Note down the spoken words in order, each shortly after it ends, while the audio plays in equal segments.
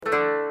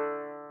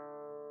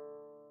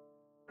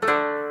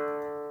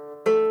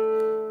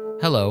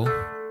Hello,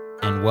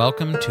 and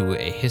welcome to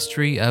A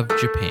History of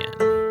Japan.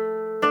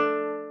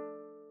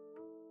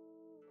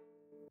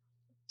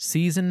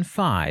 Season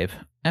 5,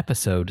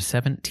 Episode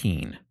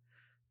 17,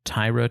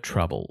 Taira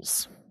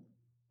Troubles.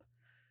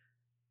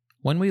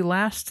 When we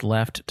last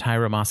left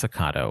Taira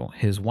Masakato,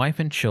 his wife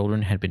and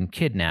children had been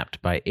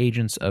kidnapped by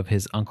agents of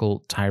his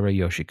uncle Taira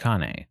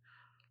Yoshikane.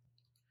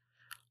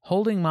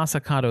 Holding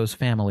Masakato's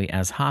family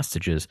as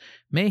hostages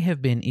may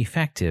have been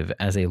effective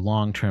as a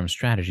long-term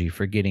strategy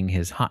for getting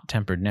his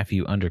hot-tempered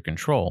nephew under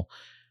control,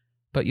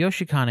 but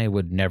Yoshikane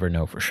would never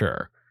know for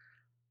sure.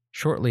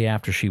 Shortly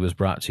after she was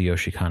brought to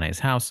Yoshikane's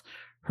house,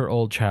 her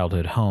old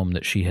childhood home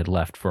that she had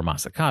left for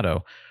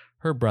Masakato,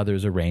 her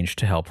brothers arranged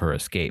to help her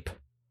escape.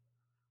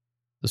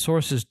 The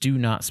sources do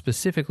not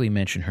specifically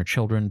mention her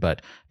children,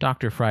 but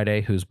Dr.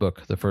 Friday, whose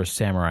book The First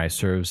Samurai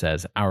serves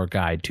as our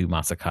guide to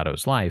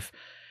Masakato's life,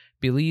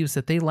 believes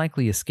that they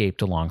likely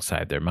escaped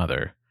alongside their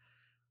mother.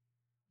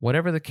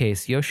 Whatever the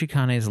case,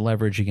 Yoshikane's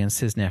leverage against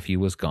his nephew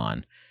was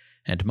gone,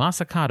 and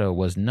Masakato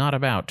was not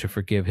about to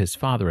forgive his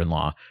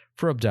father-in-law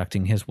for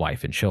abducting his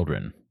wife and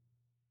children.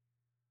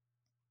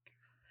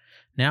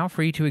 Now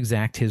free to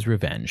exact his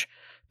revenge,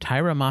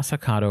 Taira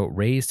Masakato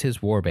raised his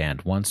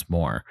warband once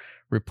more,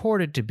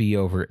 reported to be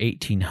over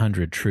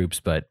 1,800 troops,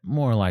 but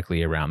more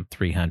likely around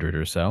 300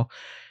 or so,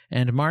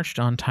 and marched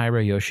on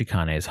Taira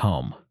Yoshikane's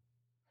home.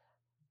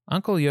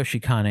 Uncle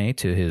Yoshikane,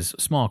 to his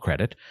small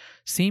credit,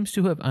 seems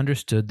to have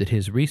understood that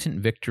his recent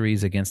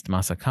victories against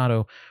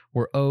Masakato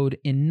were owed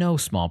in no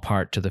small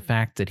part to the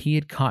fact that he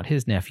had caught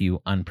his nephew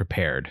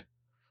unprepared.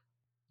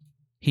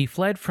 He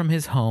fled from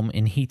his home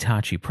in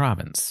Hitachi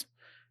province.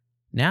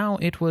 Now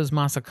it was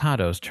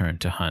Masakato's turn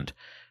to hunt,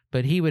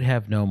 but he would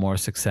have no more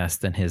success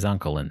than his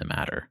uncle in the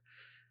matter.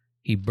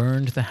 He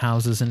burned the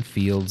houses and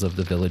fields of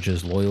the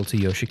villages loyal to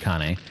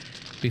Yoshikane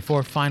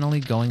before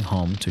finally going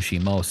home to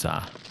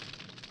Shimosa.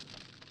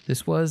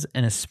 This was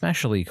an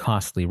especially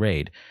costly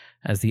raid,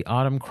 as the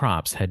autumn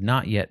crops had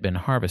not yet been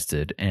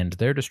harvested, and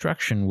their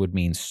destruction would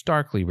mean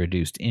starkly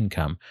reduced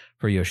income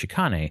for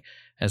Yoshikane,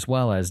 as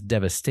well as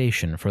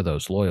devastation for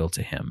those loyal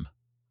to him.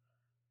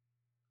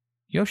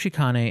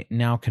 Yoshikane,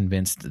 now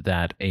convinced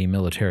that a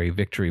military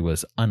victory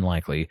was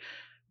unlikely,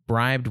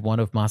 bribed one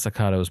of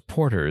Masakato's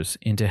porters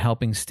into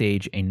helping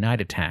stage a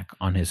night attack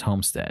on his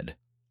homestead.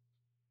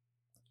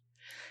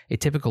 A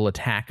typical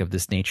attack of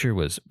this nature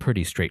was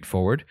pretty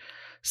straightforward: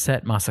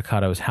 set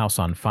Masakato's house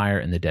on fire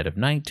in the dead of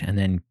night, and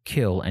then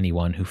kill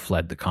anyone who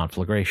fled the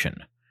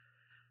conflagration.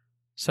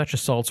 Such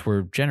assaults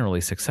were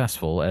generally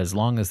successful as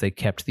long as they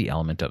kept the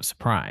element of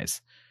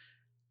surprise.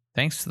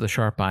 Thanks to the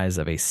sharp eyes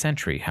of a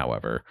sentry,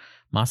 however,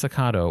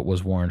 Masakato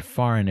was warned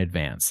far in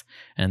advance,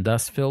 and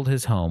thus filled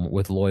his home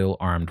with loyal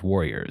armed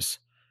warriors.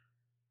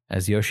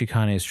 As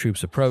Yoshikane's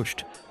troops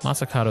approached,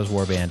 Masakato's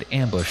warband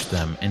ambushed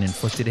them and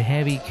inflicted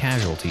heavy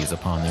casualties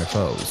upon their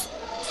foes.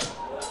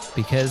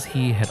 Because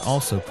he had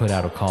also put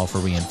out a call for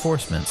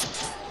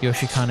reinforcements,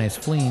 Yoshikane's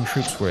fleeing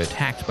troops were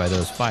attacked by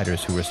those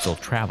fighters who were still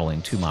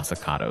traveling to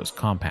Masakato's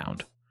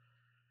compound.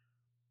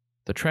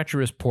 The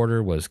treacherous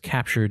porter was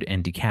captured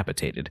and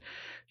decapitated.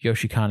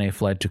 Yoshikane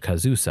fled to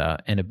Kazusa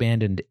and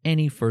abandoned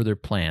any further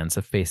plans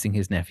of facing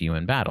his nephew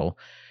in battle,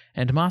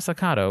 and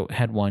Masakato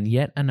had won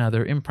yet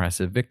another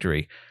impressive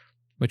victory,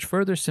 which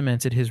further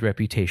cemented his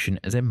reputation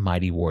as a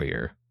mighty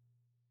warrior.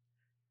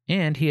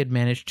 And he had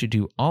managed to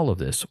do all of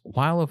this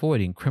while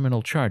avoiding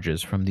criminal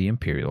charges from the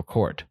imperial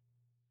court.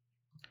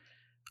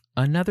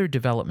 Another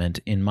development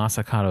in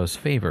Masakato's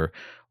favor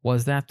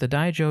was that the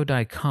Daijo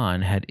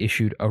Daikon had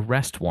issued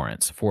arrest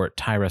warrants for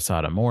Taira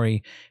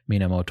Sadamori,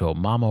 Minamoto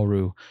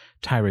Mamoru,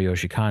 Taira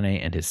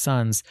Yoshikane, and his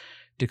sons,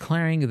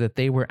 declaring that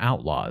they were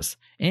outlaws,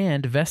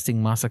 and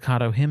vesting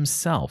Masakato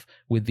himself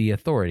with the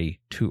authority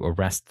to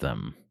arrest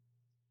them.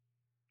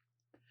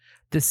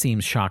 This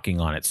seems shocking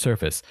on its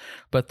surface,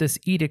 but this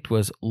edict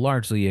was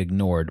largely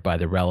ignored by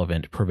the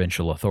relevant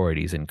provincial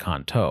authorities in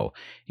Kanto,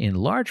 in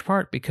large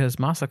part because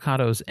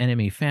Masakato's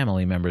enemy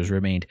family members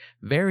remained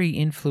very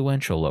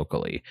influential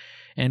locally,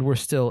 and were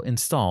still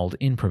installed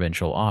in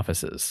provincial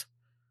offices.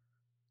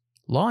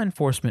 Law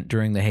enforcement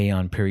during the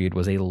Heian period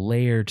was a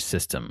layered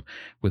system,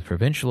 with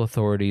provincial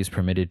authorities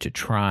permitted to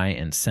try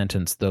and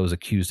sentence those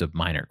accused of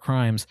minor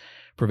crimes,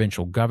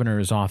 provincial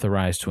governors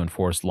authorized to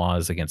enforce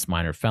laws against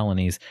minor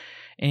felonies,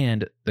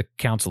 and the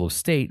Council of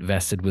State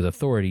vested with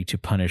authority to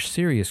punish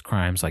serious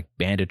crimes like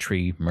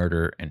banditry,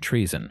 murder, and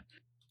treason.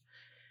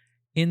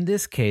 In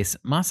this case,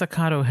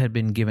 Masakato had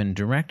been given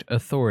direct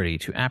authority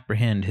to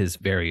apprehend his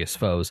various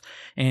foes,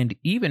 and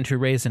even to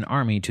raise an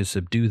army to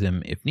subdue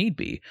them if need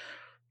be,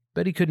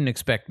 but he couldn't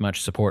expect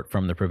much support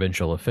from the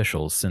provincial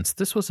officials since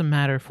this was a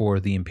matter for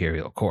the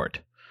imperial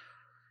court.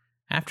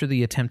 After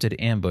the attempted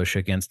ambush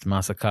against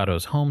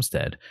Masakato's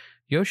homestead,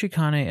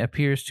 Yoshikane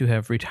appears to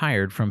have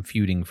retired from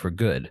feuding for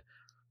good,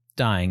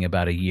 dying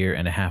about a year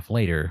and a half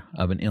later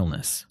of an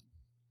illness.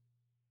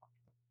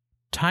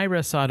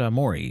 Taira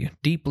Sadamori,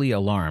 deeply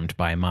alarmed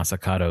by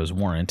Masakato's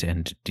warrant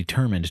and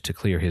determined to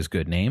clear his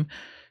good name,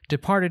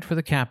 departed for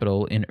the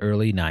capital in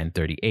early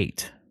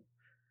 938.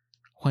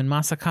 When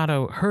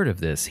Masakato heard of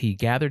this, he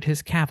gathered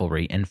his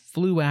cavalry and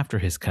flew after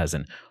his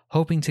cousin,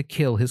 hoping to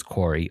kill his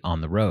quarry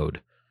on the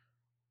road.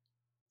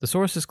 The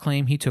sources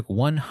claim he took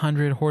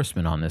 100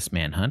 horsemen on this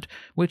manhunt,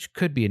 which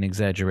could be an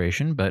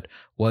exaggeration, but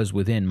was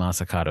within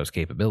Masakato's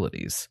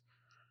capabilities.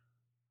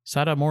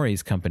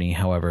 Sadamori's company,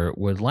 however,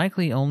 would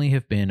likely only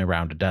have been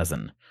around a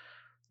dozen.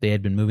 They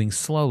had been moving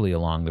slowly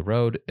along the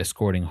road,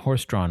 escorting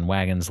horse-drawn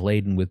wagons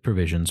laden with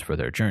provisions for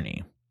their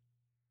journey.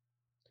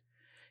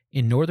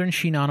 In northern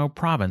Shinano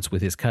province,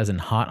 with his cousin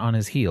hot on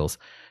his heels,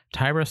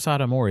 Taira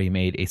Sadamori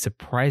made a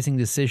surprising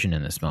decision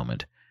in this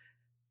moment.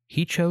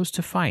 He chose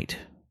to fight.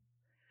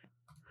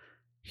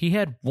 He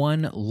had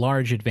one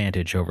large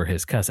advantage over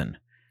his cousin.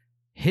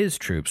 His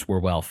troops were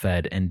well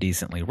fed and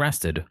decently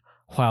rested,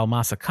 while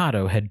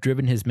Masakato had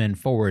driven his men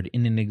forward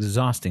in an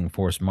exhausting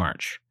forced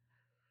march.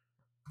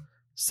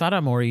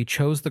 Sadamori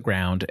chose the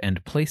ground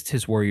and placed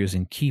his warriors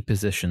in key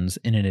positions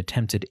in an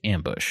attempted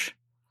ambush.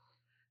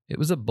 It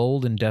was a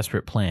bold and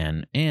desperate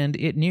plan, and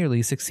it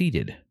nearly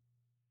succeeded.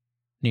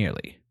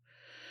 Nearly.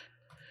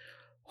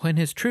 When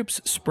his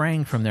troops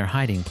sprang from their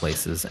hiding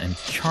places and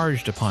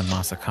charged upon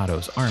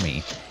Masakato's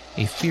army,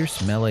 a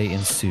fierce melee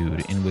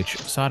ensued in which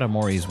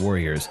Sadamori's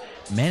warriors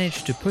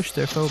managed to push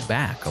their foe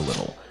back a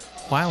little,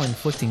 while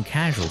inflicting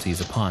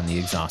casualties upon the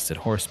exhausted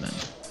horsemen.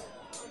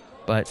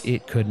 But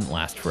it couldn't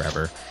last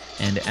forever,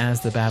 and as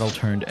the battle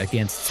turned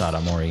against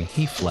Sadamori,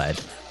 he fled,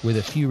 with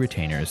a few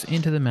retainers,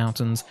 into the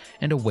mountains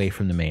and away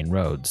from the main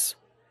roads.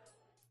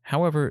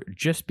 However,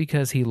 just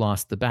because he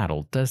lost the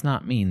battle does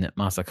not mean that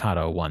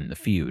Masakato won the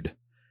feud.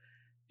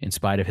 In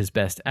spite of his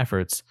best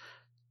efforts,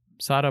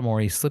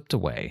 Sadamori slipped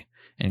away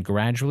and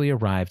gradually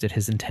arrived at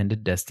his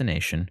intended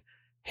destination,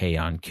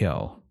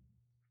 Heian-kyo.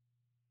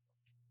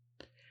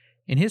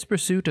 In his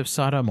pursuit of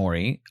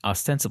Sadamori,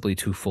 ostensibly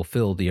to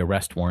fulfill the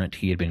arrest warrant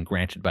he had been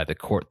granted by the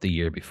court the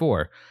year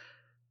before,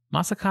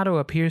 Masakato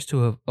appears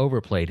to have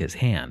overplayed his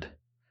hand.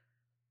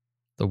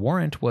 The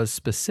warrant was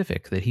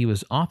specific that he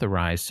was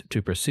authorized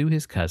to pursue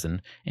his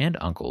cousin and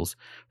uncles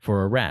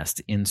for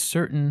arrest in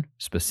certain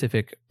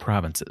specific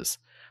provinces: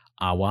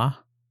 Awa,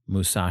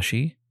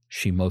 Musashi,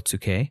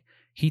 Shimotsuke,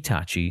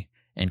 Hitachi,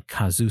 and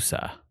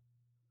Kazusa.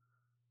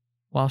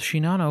 While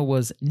Shinano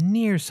was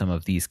near some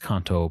of these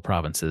Kanto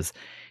provinces,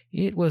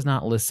 it was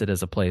not listed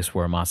as a place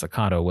where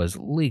Masakato was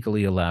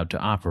legally allowed to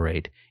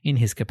operate in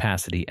his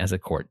capacity as a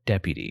court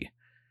deputy.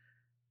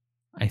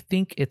 I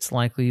think it's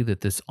likely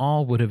that this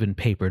all would have been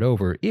papered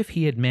over if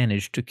he had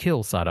managed to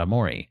kill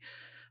Sadamori,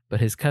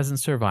 but his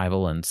cousin's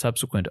survival and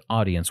subsequent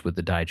audience with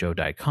the Daijo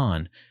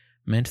Daikon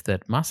meant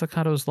that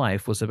Masakato's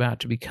life was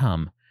about to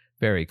become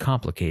very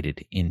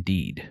complicated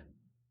indeed.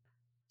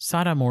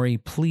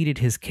 Sadamori pleaded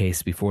his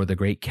case before the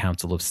Great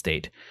Council of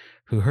State,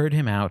 who heard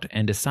him out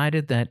and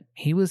decided that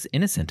he was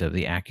innocent of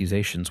the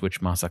accusations which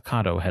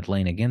Masakato had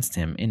lain against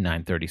him in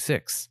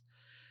 936.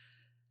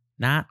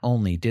 Not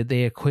only did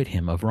they acquit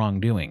him of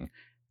wrongdoing,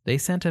 they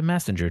sent a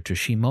messenger to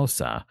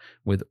Shimosa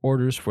with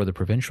orders for the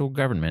provincial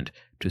government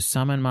to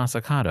summon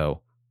Masakato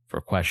for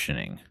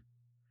questioning.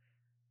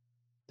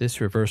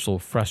 This reversal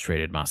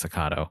frustrated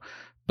Masakato,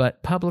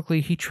 but publicly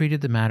he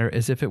treated the matter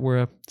as if it were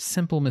a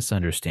simple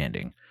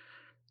misunderstanding.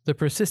 The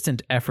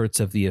persistent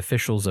efforts of the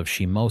officials of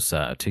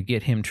Shimosa to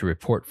get him to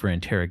report for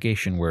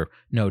interrogation were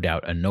no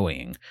doubt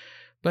annoying,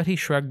 but he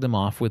shrugged them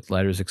off with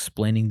letters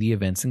explaining the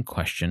events in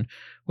question,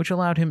 which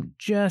allowed him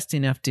just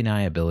enough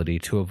deniability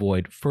to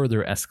avoid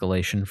further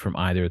escalation from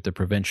either the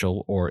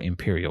provincial or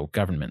imperial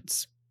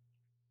governments.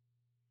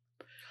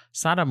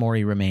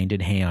 Sadamori remained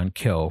in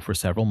Heian-kyo for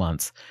several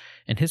months,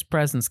 and his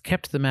presence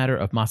kept the matter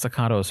of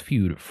Masakato's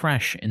feud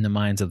fresh in the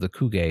minds of the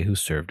Kuge who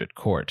served at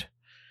court.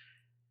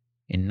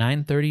 In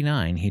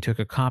 939, he took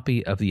a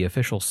copy of the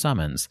official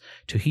summons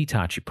to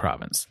Hitachi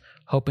province,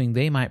 hoping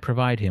they might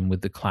provide him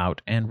with the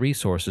clout and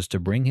resources to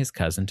bring his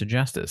cousin to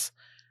justice.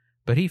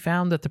 But he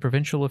found that the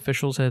provincial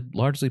officials had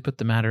largely put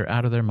the matter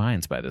out of their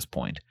minds by this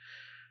point.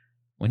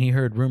 When he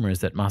heard rumors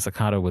that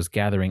Masakato was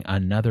gathering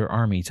another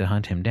army to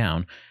hunt him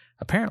down,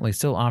 apparently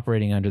still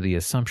operating under the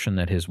assumption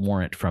that his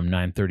warrant from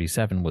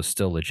 937 was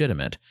still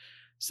legitimate,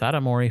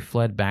 Sadamori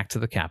fled back to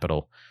the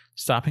capital,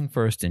 stopping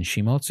first in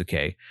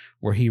Shimotsuke,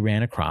 where he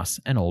ran across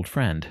an old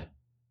friend.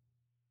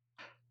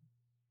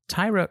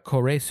 Taira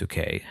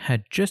Koresuke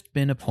had just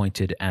been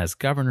appointed as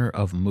governor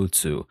of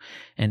Mutsu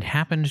and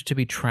happened to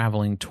be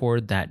traveling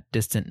toward that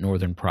distant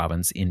northern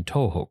province in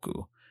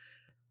Tohoku.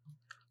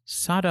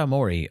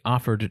 Sadamori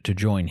offered to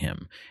join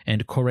him,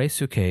 and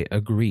Koresuke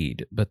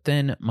agreed, but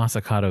then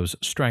Masakato's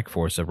strike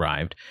force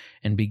arrived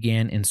and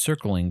began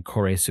encircling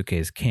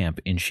Koresuke's camp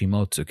in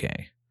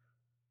Shimotsuke.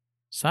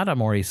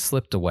 Sadamori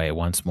slipped away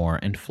once more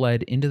and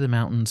fled into the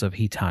mountains of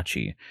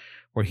Hitachi,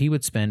 where he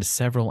would spend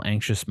several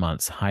anxious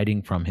months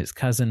hiding from his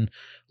cousin,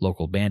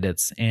 local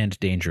bandits, and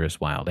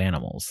dangerous wild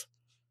animals.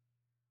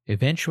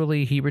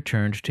 Eventually, he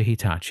returned to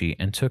Hitachi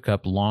and took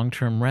up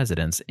long-term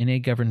residence in a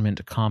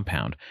government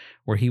compound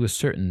where he was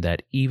certain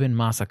that even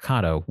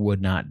Masakato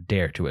would not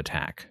dare to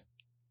attack.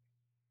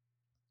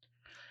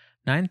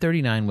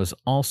 939 was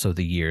also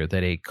the year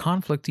that a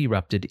conflict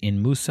erupted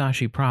in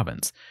Musashi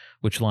Province,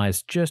 which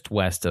lies just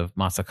west of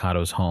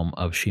Masakado's home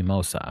of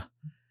Shimosa.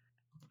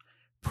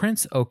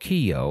 Prince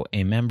Okiyo,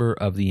 a member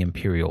of the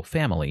imperial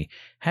family,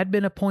 had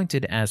been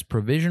appointed as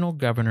provisional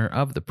governor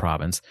of the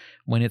province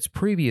when its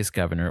previous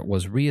governor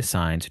was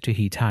reassigned to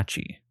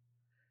Hitachi.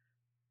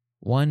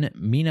 One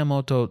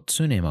Minamoto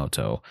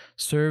Tsunemoto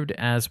served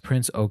as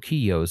Prince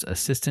Okiyo's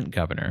assistant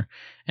governor,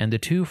 and the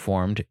two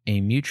formed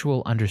a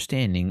mutual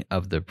understanding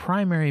of the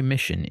primary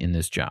mission in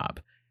this job: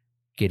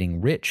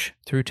 getting rich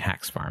through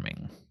tax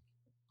farming.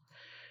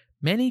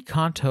 Many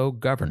Kanto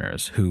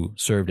governors, who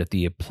served at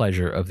the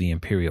pleasure of the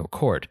imperial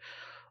court,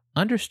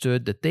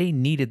 understood that they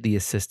needed the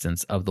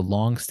assistance of the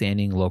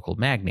long-standing local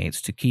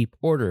magnates to keep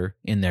order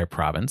in their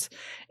province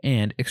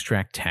and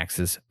extract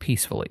taxes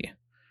peacefully.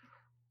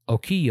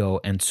 Okiyo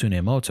and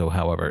Tsunemoto,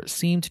 however,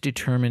 seemed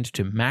determined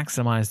to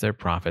maximize their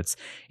profits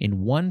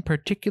in one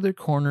particular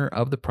corner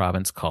of the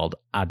province called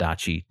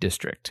Adachi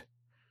District.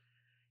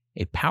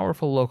 A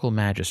powerful local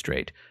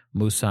magistrate,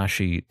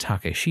 Musashi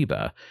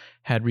Takeshiba,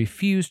 had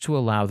refused to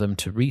allow them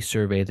to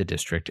resurvey the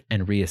district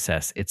and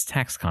reassess its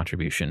tax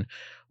contribution,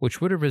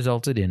 which would have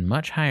resulted in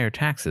much higher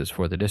taxes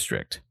for the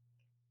district.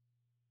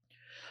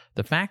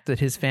 The fact that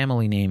his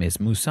family name is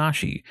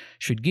Musashi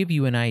should give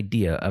you an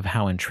idea of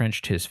how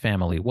entrenched his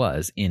family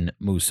was in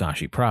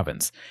Musashi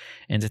Province,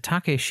 and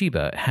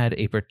Takeshiba had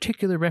a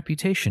particular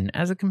reputation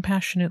as a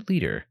compassionate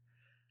leader.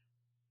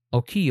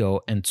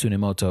 Okiyo and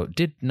Tsunemoto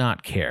did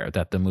not care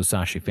that the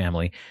Musashi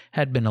family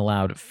had been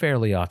allowed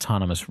fairly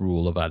autonomous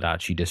rule of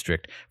Adachi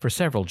District for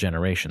several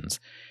generations,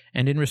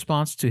 and in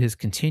response to his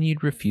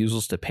continued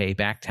refusals to pay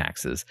back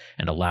taxes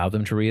and allow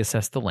them to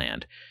reassess the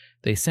land,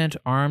 they sent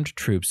armed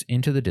troops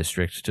into the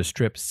district to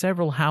strip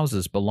several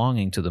houses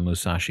belonging to the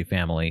Musashi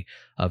family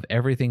of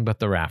everything but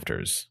the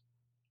rafters.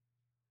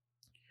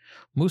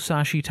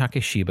 Musashi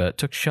Takeshiba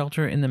took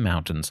shelter in the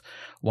mountains,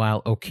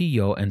 while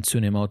Okiyo and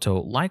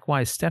Tsunemoto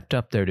likewise stepped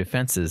up their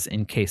defenses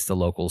in case the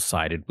locals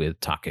sided with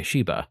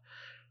Takeshiba.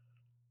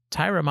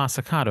 Taira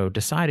Masakado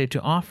decided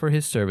to offer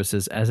his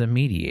services as a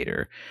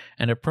mediator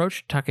and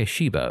approached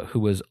Takeshiba, who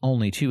was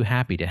only too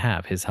happy to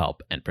have his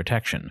help and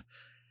protection.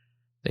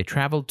 They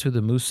traveled to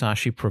the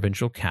Musashi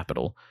provincial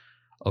capital.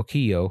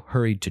 Okiyo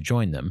hurried to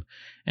join them,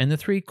 and the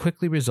three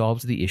quickly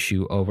resolved the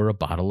issue over a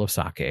bottle of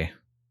sake.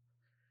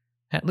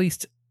 At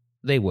least,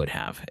 they would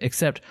have,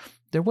 except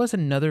there was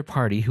another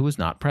party who was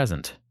not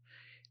present: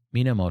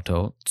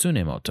 Minamoto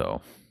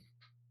Tsunemoto.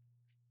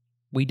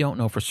 We don't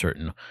know for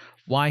certain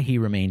why he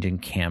remained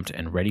encamped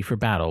and ready for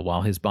battle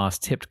while his boss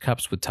tipped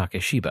cups with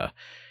Takeshiba.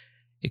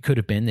 It could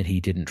have been that he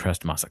didn't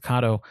trust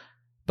Masakado,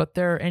 but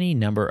there are any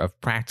number of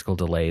practical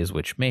delays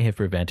which may have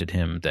prevented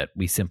him that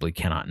we simply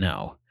cannot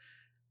know.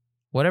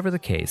 Whatever the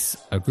case,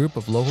 a group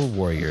of local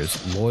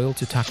warriors loyal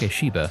to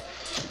Takeshiba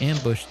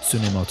ambushed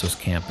Tsunemoto's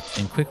camp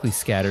and quickly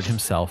scattered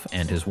himself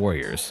and his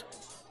warriors.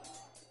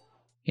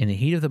 In the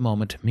heat of the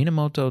moment,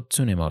 Minamoto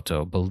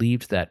Tsunemoto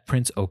believed that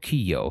Prince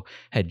Okiyo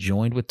had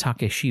joined with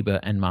Takeshiba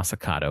and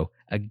Masakado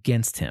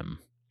against him.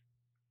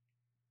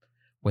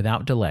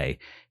 Without delay,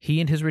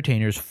 he and his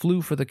retainers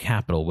flew for the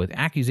capital with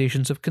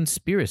accusations of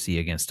conspiracy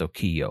against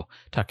Okiyo,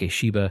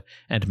 Takeshiba,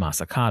 and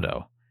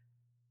Masakado.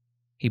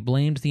 He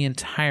blamed the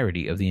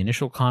entirety of the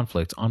initial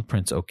conflict on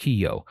Prince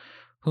Okiyo,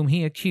 whom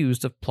he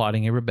accused of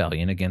plotting a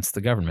rebellion against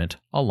the government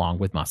along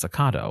with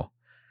Masakado.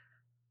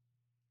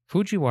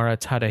 Fujiwara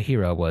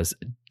Tadahira was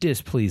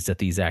displeased at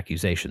these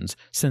accusations,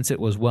 since it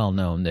was well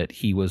known that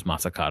he was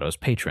Masakado's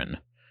patron.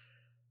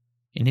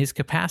 In his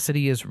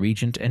capacity as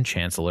regent and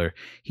chancellor,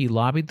 he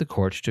lobbied the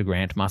court to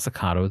grant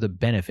Masakado the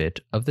benefit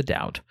of the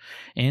doubt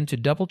and to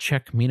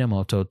double-check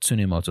Minamoto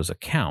Tsunemoto's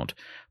account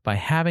by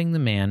having the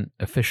man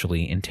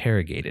officially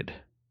interrogated.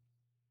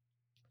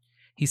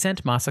 He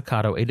sent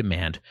Masakado a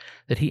demand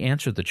that he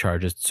answer the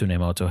charges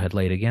Tsunemoto had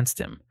laid against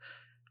him.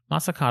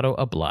 Masakado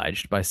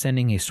obliged by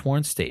sending a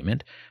sworn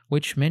statement,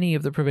 which many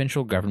of the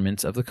provincial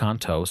governments of the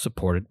Kanto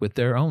supported with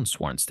their own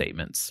sworn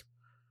statements.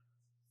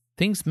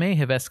 Things may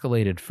have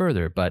escalated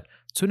further, but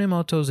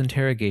Tsunemoto's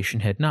interrogation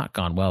had not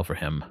gone well for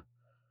him.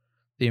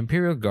 The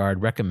Imperial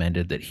Guard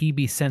recommended that he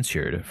be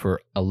censured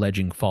for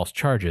alleging false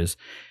charges,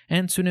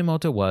 and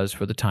Tsunemoto was,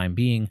 for the time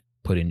being,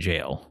 put in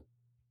jail.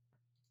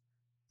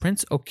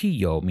 Prince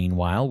Okiyo,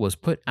 meanwhile, was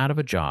put out of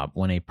a job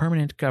when a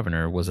permanent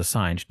governor was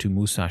assigned to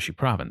Musashi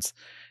Province,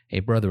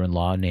 a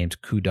brother-in-law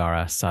named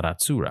Kudara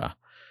Sadatsura,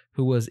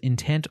 who was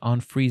intent on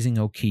freezing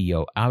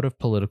Okiyo out of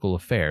political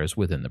affairs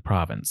within the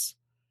province.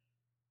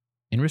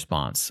 In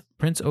response,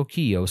 Prince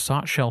Okiyo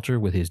sought shelter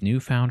with his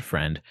newfound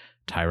friend,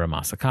 Taira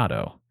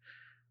Masakado.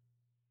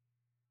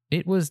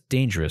 It was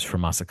dangerous for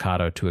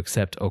Masakado to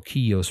accept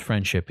Okiyo's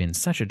friendship in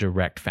such a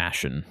direct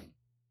fashion.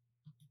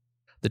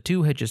 The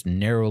two had just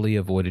narrowly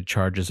avoided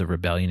charges of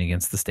rebellion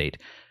against the state,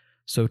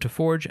 so to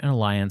forge an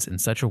alliance in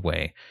such a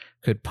way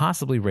could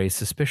possibly raise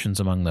suspicions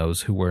among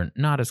those who were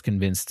not as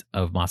convinced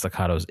of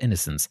Masakado's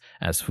innocence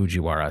as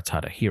Fujiwara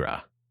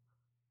Tadahira.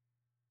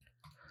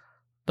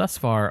 Thus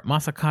far,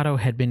 Masakado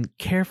had been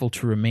careful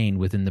to remain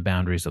within the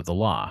boundaries of the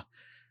law.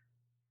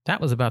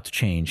 That was about to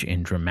change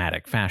in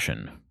dramatic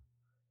fashion.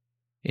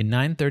 In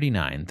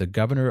 939, the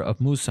governor of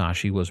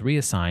Musashi was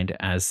reassigned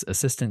as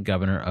assistant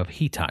governor of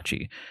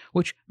Hitachi,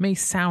 which may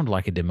sound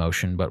like a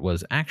demotion but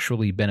was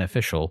actually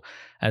beneficial,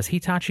 as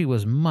Hitachi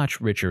was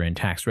much richer in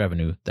tax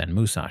revenue than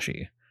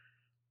Musashi.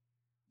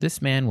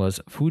 This man was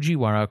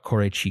Fujiwara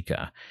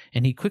Korechika,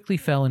 and he quickly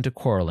fell into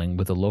quarreling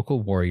with a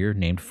local warrior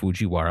named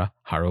Fujiwara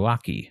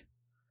Haruaki.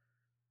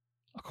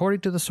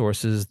 According to the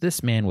sources,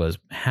 this man was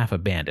half a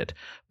bandit,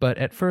 but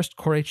at first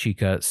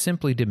Korechika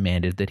simply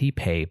demanded that he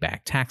pay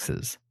back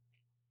taxes.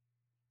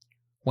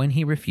 When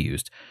he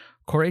refused,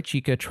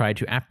 Korechika tried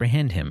to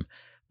apprehend him,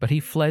 but he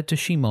fled to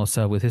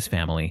Shimosa with his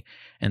family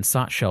and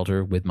sought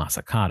shelter with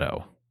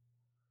Masakado.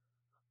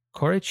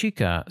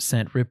 Korechika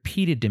sent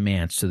repeated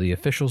demands to the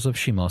officials of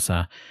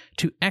Shimosa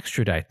to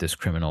extradite this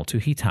criminal to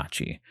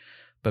Hitachi,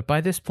 but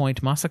by this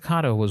point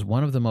Masakado was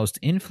one of the most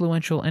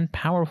influential and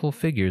powerful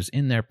figures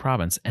in their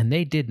province, and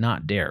they did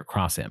not dare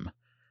cross him.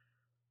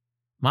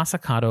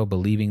 Masakado,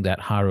 believing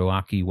that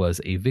Haruaki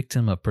was a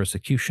victim of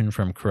persecution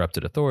from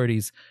corrupted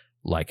authorities,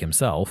 like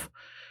himself,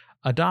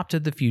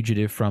 adopted the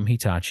fugitive from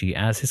Hitachi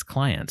as his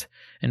client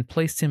and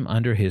placed him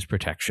under his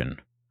protection.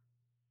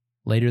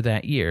 Later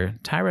that year,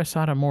 Taira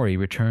Satomori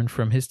returned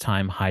from his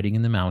time hiding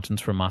in the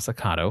mountains from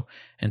Masakado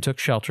and took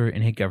shelter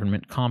in a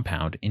government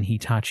compound in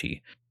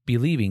Hitachi,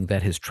 believing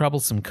that his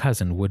troublesome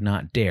cousin would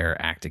not dare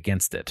act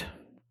against it.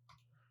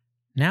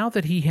 Now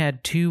that he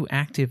had two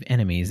active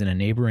enemies in a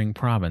neighboring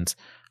province,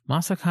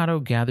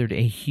 Masakado gathered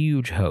a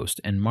huge host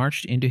and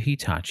marched into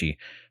Hitachi,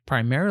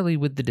 primarily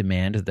with the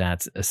demand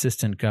that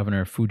Assistant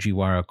Governor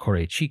Fujiwara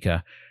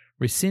Korechika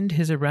rescind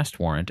his arrest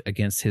warrant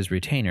against his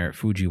retainer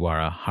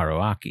Fujiwara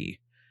Haruaki.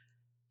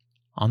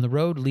 On the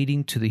road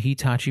leading to the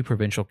Hitachi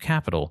provincial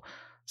capital,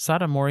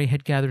 Satomori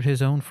had gathered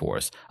his own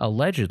force,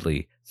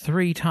 allegedly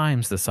 3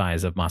 times the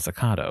size of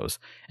Masakado's,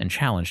 and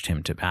challenged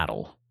him to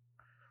battle.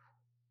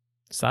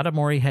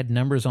 Satomori had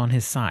numbers on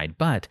his side,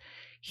 but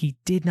he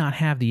did not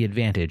have the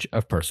advantage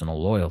of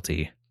personal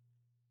loyalty.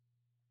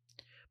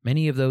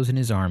 Many of those in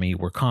his army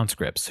were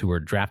conscripts who were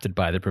drafted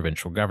by the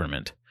provincial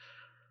government.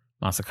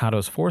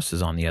 Masakado's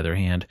forces, on the other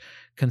hand,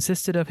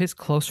 consisted of his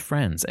close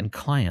friends and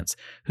clients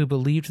who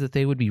believed that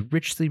they would be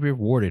richly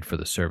rewarded for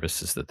the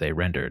services that they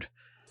rendered.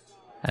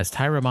 As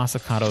Taira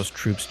Masakado's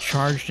troops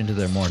charged into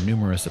their more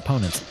numerous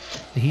opponents,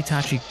 the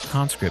Hitachi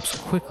conscripts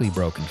quickly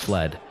broke and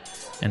fled,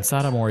 and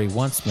Satomori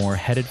once more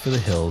headed for the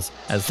hills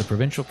as the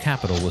provincial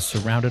capital was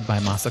surrounded by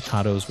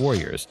Masakado's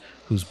warriors,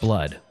 whose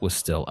blood was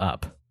still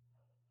up.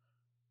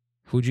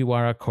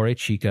 Fujiwara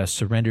Korechika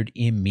surrendered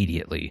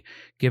immediately,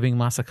 giving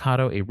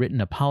Masakado a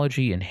written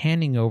apology and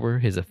handing over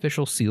his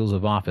official seals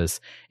of office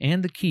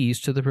and the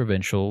keys to the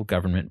provincial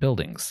government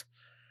buildings.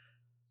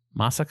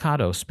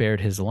 Masakado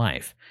spared his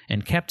life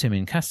and kept him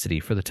in custody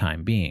for the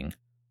time being.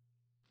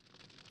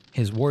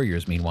 His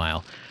warriors,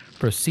 meanwhile,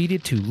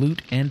 proceeded to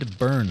loot and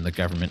burn the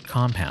government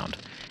compound,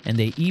 and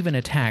they even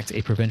attacked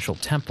a provincial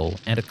temple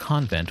and a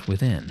convent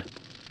within.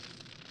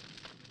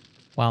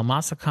 While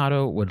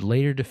Masakado would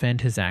later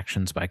defend his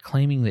actions by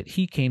claiming that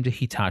he came to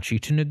Hitachi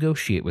to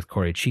negotiate with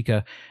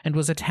Korechika and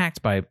was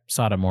attacked by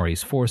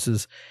Satomori's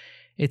forces,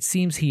 it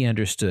seems he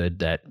understood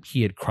that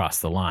he had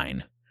crossed the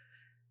line.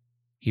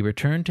 He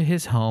returned to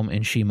his home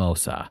in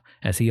Shimosa,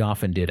 as he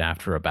often did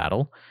after a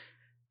battle,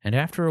 and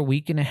after a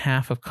week and a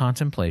half of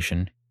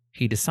contemplation,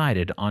 he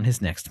decided on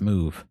his next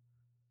move.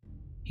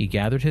 He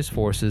gathered his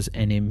forces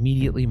and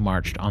immediately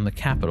marched on the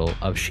capital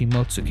of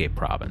Shimotsuke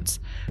province,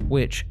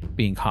 which,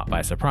 being caught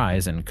by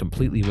surprise and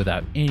completely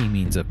without any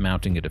means of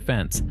mounting a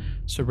defense,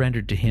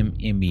 surrendered to him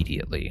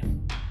immediately.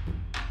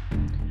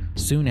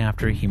 Soon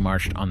after, he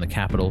marched on the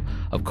capital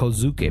of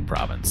Kozuke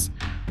province,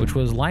 which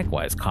was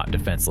likewise caught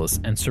defenseless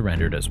and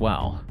surrendered as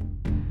well.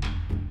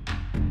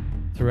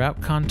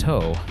 Throughout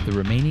Kanto, the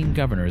remaining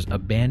governors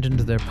abandoned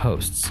their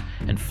posts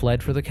and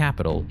fled for the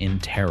capital in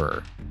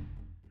terror.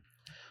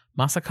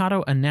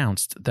 Masakado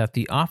announced that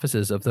the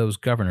offices of those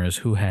governors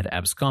who had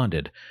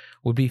absconded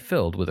would be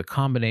filled with a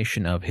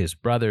combination of his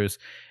brothers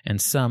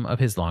and some of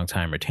his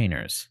longtime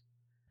retainers.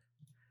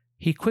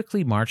 He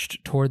quickly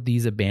marched toward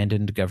these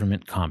abandoned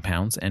government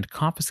compounds and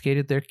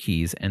confiscated their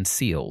keys and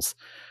seals,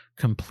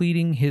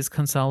 completing his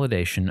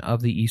consolidation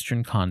of the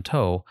eastern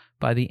Kanto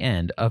by the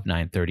end of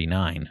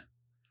 939.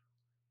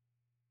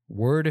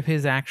 Word of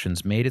his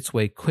actions made its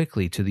way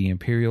quickly to the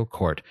imperial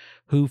court,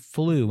 who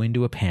flew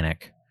into a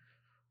panic.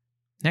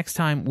 Next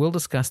time, we'll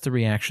discuss the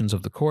reactions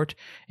of the court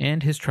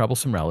and his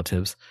troublesome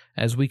relatives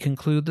as we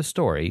conclude the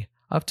story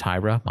of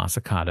Taira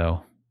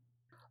Masakado.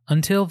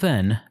 Until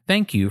then,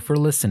 thank you for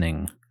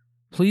listening.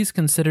 Please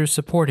consider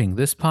supporting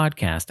this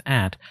podcast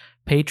at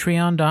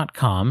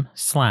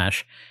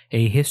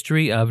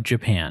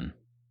patreon.com/ahistoryofjapan.